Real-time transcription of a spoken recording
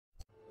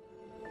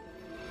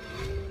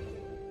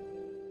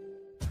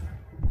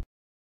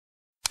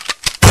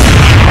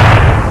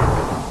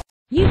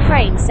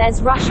Ukraine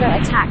says Russia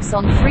attacks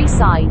on 3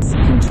 sides,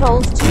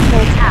 controls 2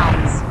 more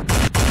towns.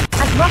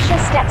 As Russia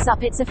steps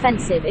up its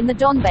offensive in the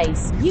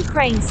Donbass,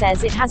 Ukraine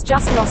says it has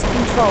just lost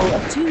control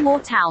of 2 more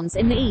towns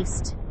in the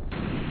east.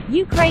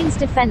 Ukraine's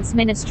defense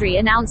ministry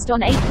announced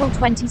on April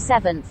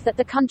 27 that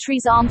the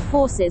country's armed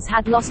forces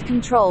had lost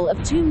control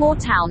of 2 more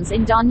towns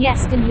in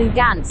Donetsk and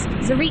Lugansk,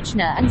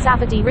 Zarichne and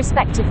Zavody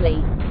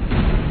respectively.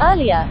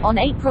 Earlier, on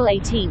April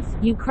 18,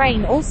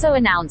 Ukraine also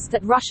announced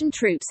that Russian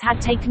troops had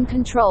taken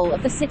control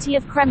of the city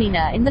of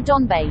Kreminna in the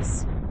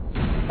Donbass.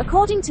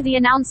 According to the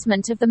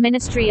announcement of the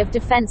Ministry of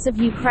Defense of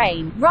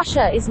Ukraine,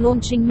 Russia is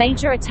launching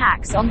major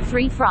attacks on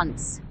 3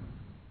 fronts.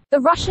 The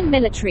Russian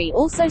military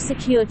also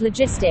secured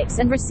logistics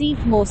and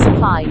received more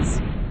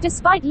supplies.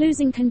 Despite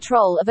losing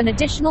control of an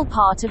additional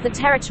part of the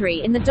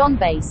territory in the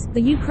Donbass,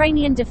 the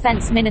Ukrainian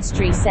Defense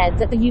Ministry said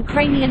that the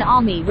Ukrainian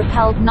army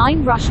repelled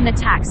 9 Russian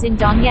attacks in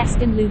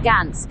Donetsk and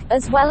Lugansk,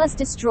 as well as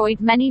destroyed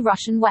many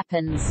Russian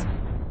weapons.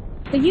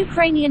 The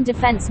Ukrainian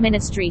Defense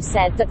Ministry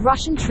said that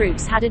Russian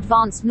troops had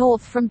advanced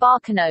north from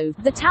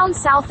Barkanov, the town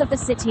south of the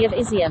city of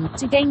Izium,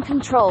 to gain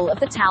control of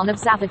the town of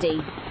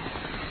Zavody.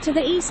 To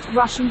the east,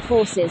 Russian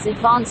forces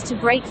advanced to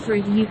break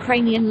through the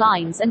Ukrainian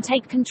lines and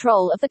take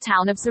control of the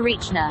town of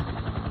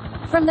Zarichne.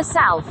 From the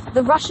south,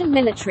 the Russian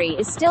military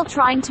is still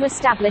trying to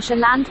establish a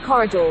land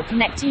corridor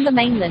connecting the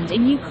mainland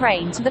in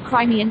Ukraine to the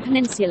Crimean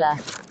Peninsula.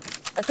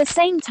 At the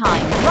same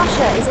time,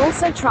 Russia is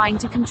also trying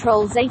to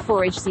control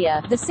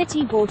Zaporizhzhia, the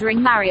city bordering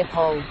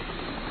Mariupol.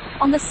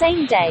 On the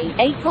same day,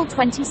 April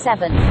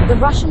 27, the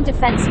Russian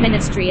Defense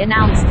Ministry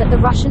announced that the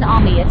Russian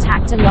army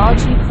attacked a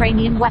large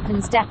Ukrainian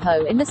weapons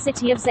depot in the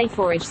city of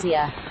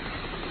Zaporizhzhia.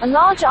 A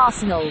large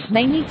arsenal,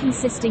 mainly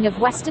consisting of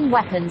Western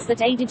weapons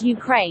that aided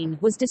Ukraine,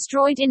 was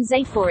destroyed in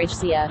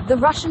Zaporizhzhia, the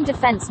Russian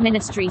Defense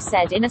Ministry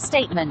said in a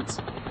statement.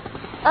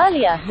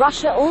 Earlier,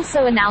 Russia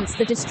also announced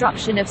the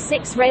destruction of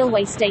 6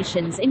 railway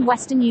stations in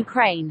western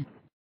Ukraine.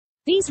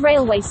 These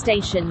railway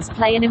stations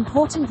play an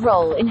important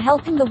role in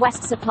helping the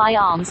West supply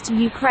arms to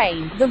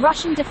Ukraine, the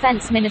Russian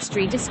Defense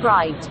Ministry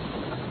described.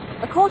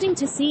 According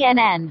to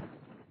CNN,